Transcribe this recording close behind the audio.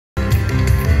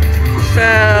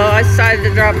I decided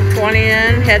to drop 20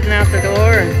 in, heading out the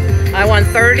door, and I won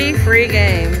 30 free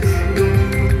games.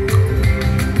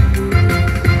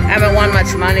 I haven't won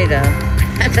much money though,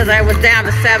 because I was down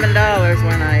to $7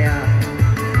 when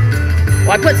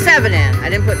well, I put 7 in. I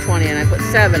didn't put 20 in, I put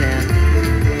 7 in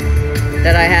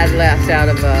that I had left out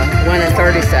of winning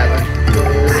 37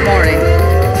 this morning.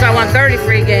 So I won 30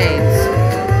 free games.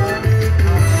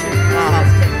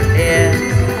 Yeah.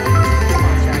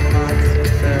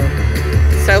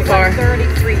 So far, 30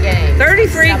 free games. 30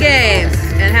 free games,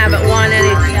 and haven't won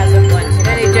any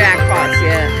jackpots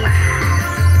yet.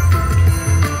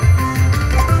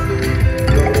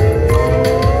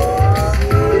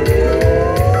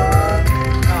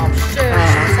 Oh, shoot.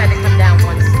 She just had to come down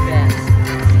one spin.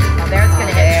 Oh, there it's going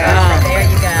to hit. Trust me. There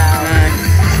you go. Nice.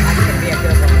 That's going to be a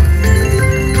good one.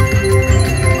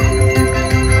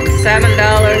 $7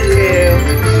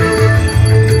 to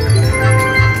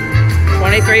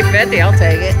 $23.50. I'll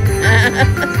take it.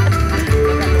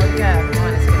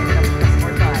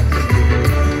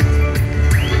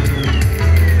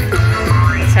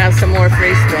 Let's have some more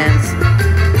free spins.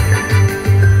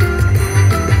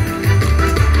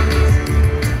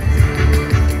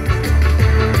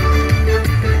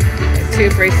 Two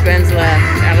free spins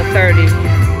left out of 30.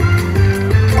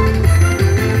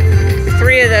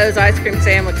 3 of those ice cream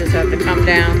sandwiches have to come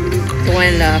down to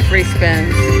win free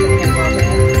spins.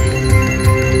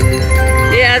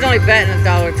 Yeah, I was only betting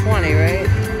 $1.20, right?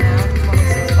 No,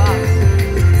 26 bucks.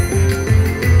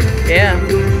 Yeah.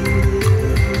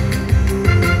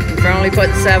 For only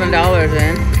putting $7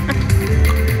 in.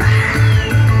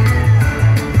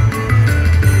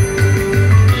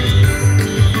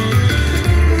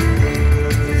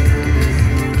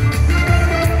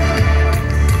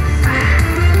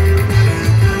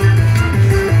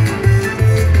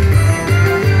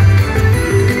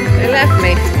 They left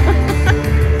me.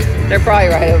 They're probably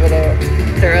right over there.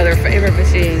 Their other favorite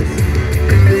machines.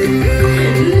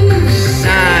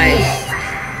 Nice.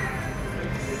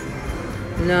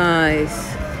 Nice.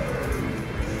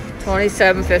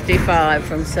 $27.55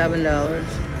 from $7.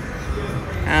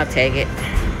 I'll take it.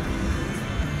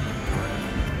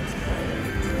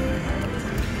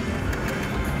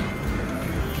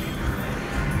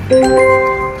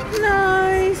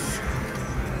 Nice.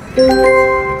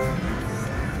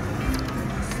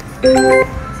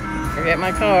 Forget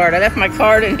my card. I left my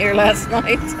card in here last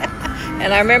night.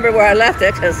 And I remember where I left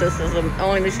it because this is the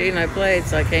only machine I played,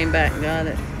 so I came back and got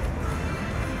it.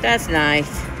 That's nice.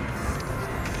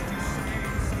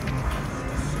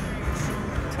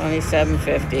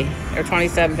 $27.50 or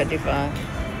 $27.55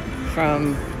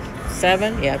 from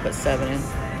 7. Yeah, I put 7 in.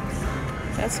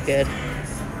 That's good.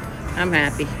 I'm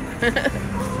happy.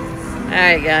 All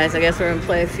right, guys. I guess we're gonna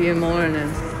play a few more and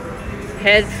then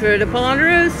head for the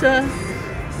Ponderosa.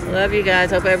 Love you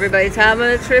guys. Hope everybody's having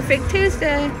a terrific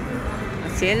Tuesday. I'll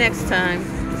see you next time.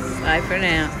 Bye for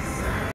now.